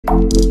Hello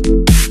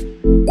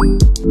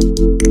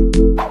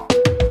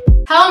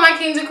my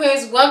kings and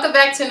queens, welcome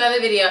back to another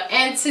video.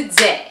 And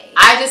today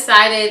I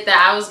decided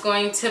that I was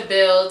going to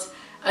build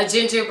a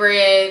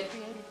gingerbread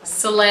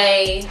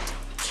sleigh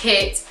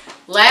kit.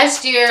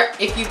 Last year,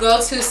 if you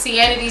go to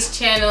Siennity's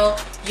channel,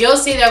 you'll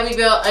see that we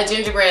built a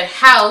gingerbread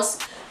house,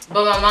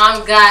 but my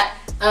mom got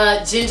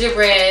a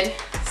gingerbread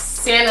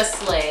Santa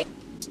sleigh.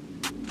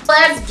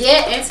 Let's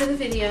get into the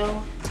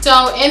video.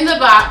 So in the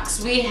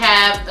box we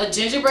have the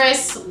gingerbread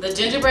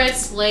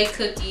sleigh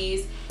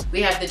cookies.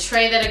 We have the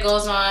tray that it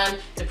goes on,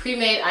 the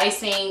pre-made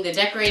icing, the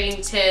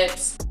decorating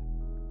tips.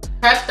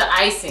 Prep the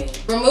icing.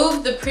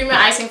 Remove the pre-made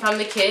icing from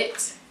the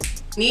kit.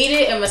 Knead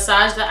it and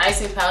massage the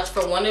icing pouch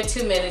for 1 to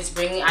 2 minutes,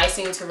 bringing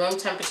icing to room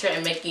temperature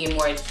and making it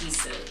more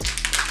adhesive.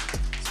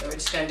 So we're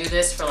just gonna do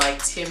this for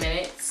like 2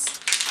 minutes.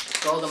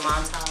 Go the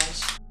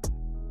montage.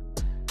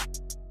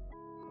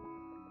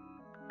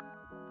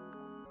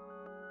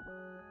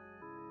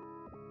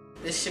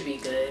 This should be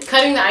good.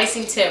 Cutting the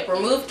icing tip.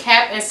 Remove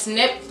cap and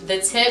snip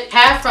the tip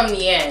half from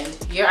the end.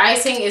 Your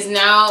icing is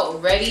now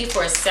ready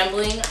for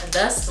assembling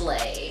the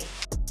sleigh.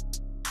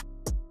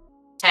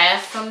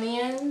 Half from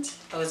the end.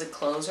 Oh, is it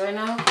closed right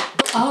now?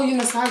 Oh, you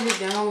massage it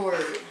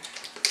downward.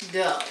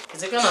 Duh.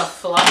 Is it gonna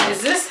fly?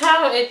 Is this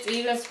how it's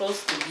even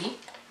supposed to be?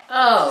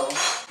 Oh,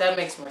 that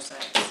makes more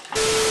sense.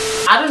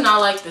 I do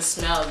not like the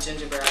smell of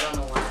gingerbread. I don't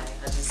know why.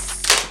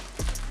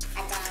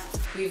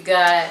 We've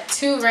got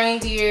 2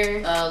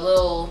 reindeer, a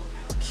little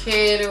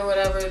kid or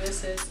whatever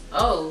this is.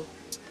 Oh,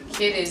 the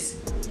kid is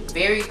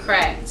very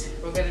cracked.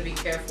 We're gonna be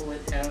careful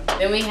with him.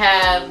 Then we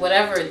have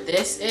whatever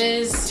this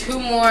is, 2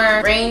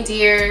 more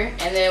reindeer,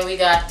 and then we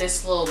got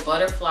this little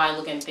butterfly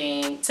looking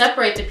thing.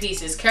 Separate the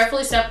pieces.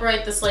 Carefully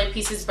separate the sleigh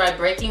pieces by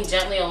breaking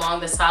gently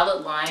along the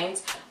solid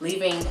lines,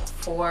 leaving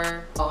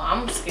 4. Oh,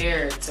 I'm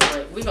scared to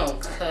break. We're gonna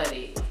cut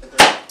it.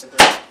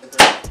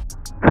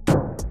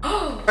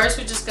 First,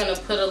 we're just gonna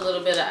put a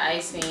little bit of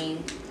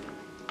icing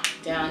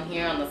down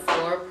here on the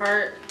floor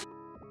part.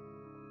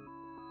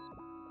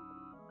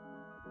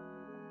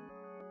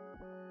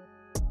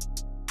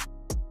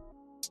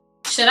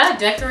 Should I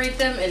decorate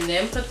them and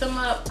then put them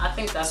up? I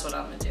think that's what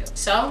I'm gonna do.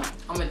 So,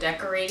 I'm gonna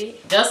decorate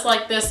it just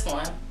like this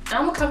one. And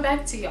I'm gonna come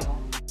back to y'all.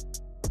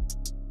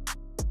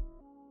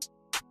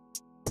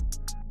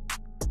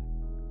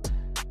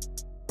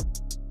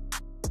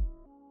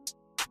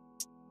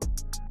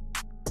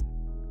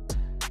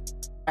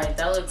 Alright,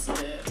 that looks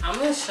good. I'm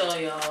gonna show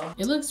y'all.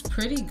 It looks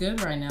pretty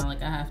good right now,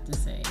 like I have to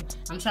say.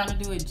 I'm trying to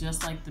do it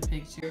just like the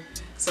picture,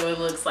 so it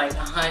looks like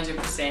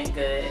 100%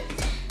 good.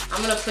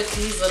 I'm gonna put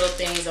these little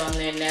things on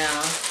there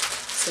now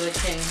so it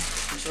can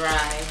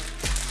dry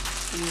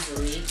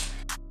easily.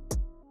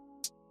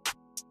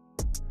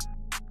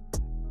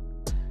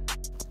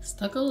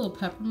 Stuck a little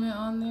peppermint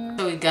on there.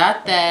 So we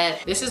got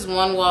that. This is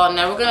one wall.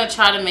 Now we're gonna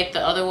try to make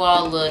the other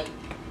wall look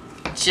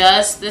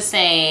just the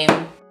same.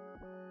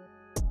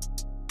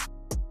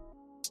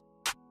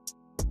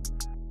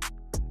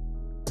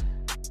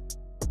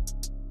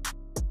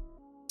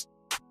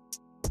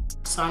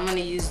 So I'm gonna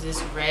use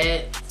this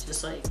red,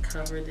 just like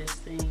cover this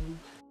thing.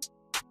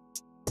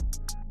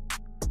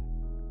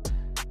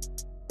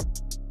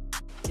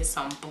 Get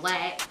some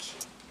black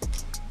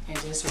and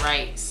just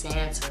write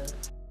Santa.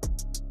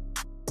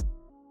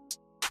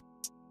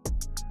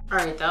 All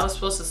right, that was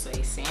supposed to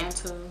say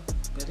Santa,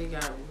 but it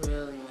got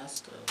really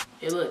messed up.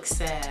 It looks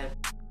sad.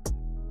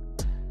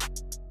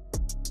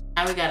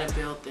 Now we gotta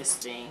build this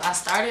thing. I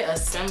started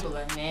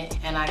assembling it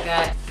and I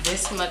got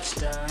this much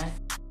done.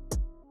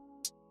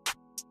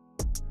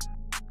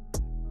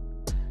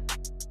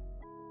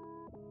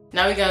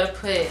 Now we gotta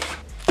put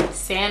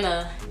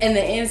Santa in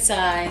the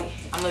inside.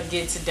 I'm gonna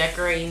get to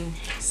decorating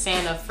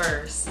Santa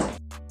first.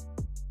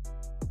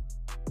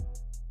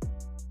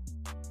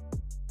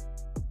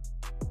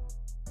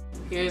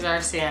 Here's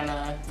our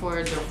Santa.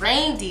 For the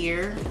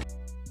reindeer,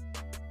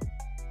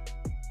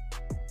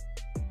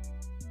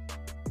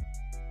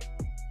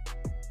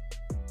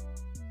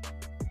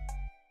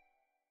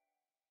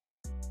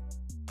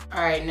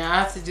 all right, now I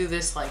have to do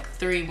this like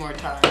 3 more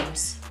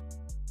times.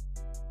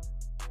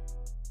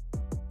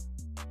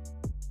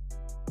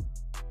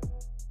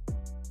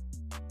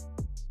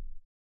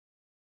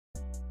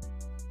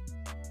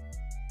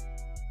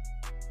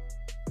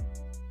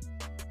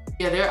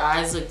 Yeah, their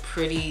eyes look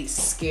pretty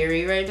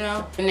scary right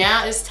now.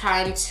 Now it's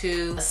time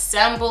to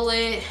assemble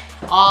it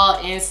all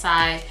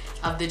inside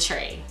of the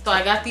tray. So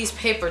I got these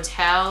paper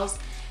towels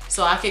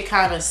so I could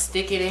kind of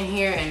stick it in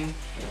here and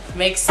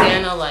make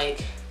Santa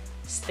like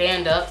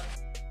stand up.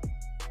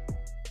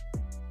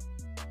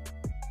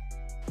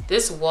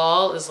 This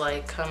wall is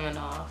like coming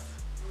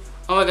off.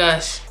 Oh my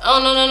gosh.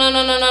 Oh no, no, no,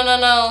 no, no, no, no,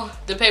 no.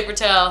 The paper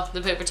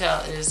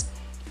towel is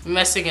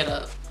messing it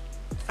up.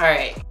 All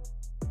right.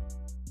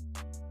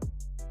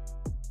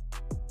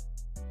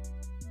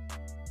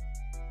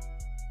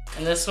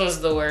 And this one's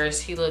the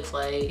worst. He looks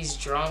like he's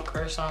drunk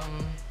or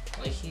something.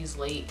 Like he's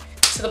late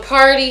to the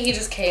party. He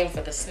just came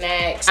for the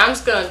snacks. I'm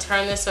just gonna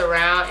turn this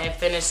around and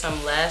finish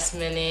some last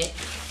minute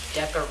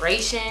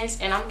decorations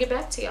and I'm gonna get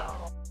back to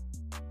y'all.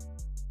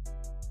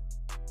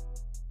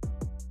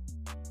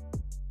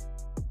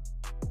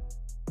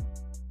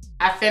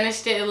 I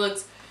finished it. It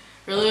looks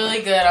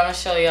really good. I'm gonna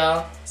show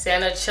y'all.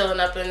 Santa chilling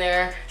up in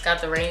there. Got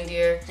the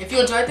reindeer. If you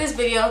enjoyed this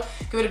video,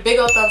 give it a big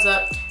old thumbs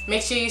up.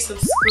 Make sure you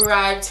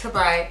subscribe to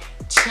my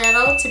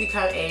channel to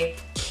become a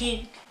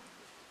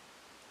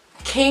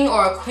king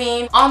or a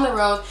queen on the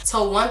road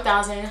to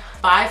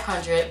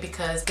 1,500,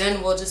 because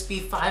then we'll just be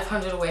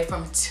 500 away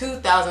from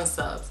 2,000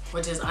 subs,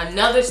 which is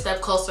another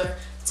step closer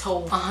to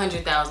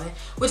 100,000,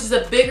 which is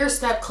a bigger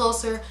step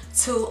closer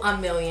to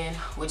 1,000,000,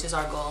 which is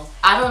our goal.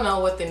 I don't know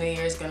what the new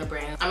year is gonna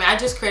bring. I mean, I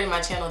just created my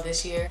channel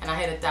this year and I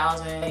hit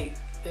 1,000. Like,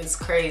 it's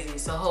crazy.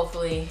 So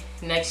hopefully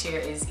next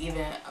year is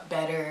even a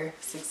better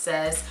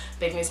success.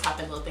 Big news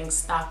popping, little things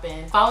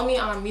stopping. Follow me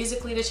on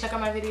Musical.ly to check out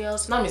my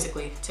videos. Not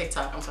Musical.ly,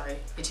 TikTok, I'm sorry,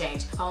 it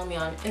changed. Follow me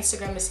on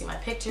Instagram to see my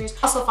pictures.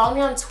 Also follow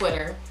me on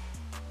Twitter.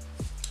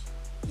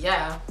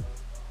 Yeah,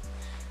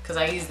 because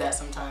I use that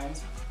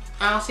sometimes.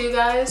 I'll see you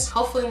guys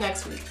hopefully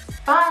next week.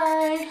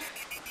 Bye.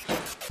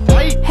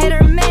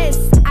 Hater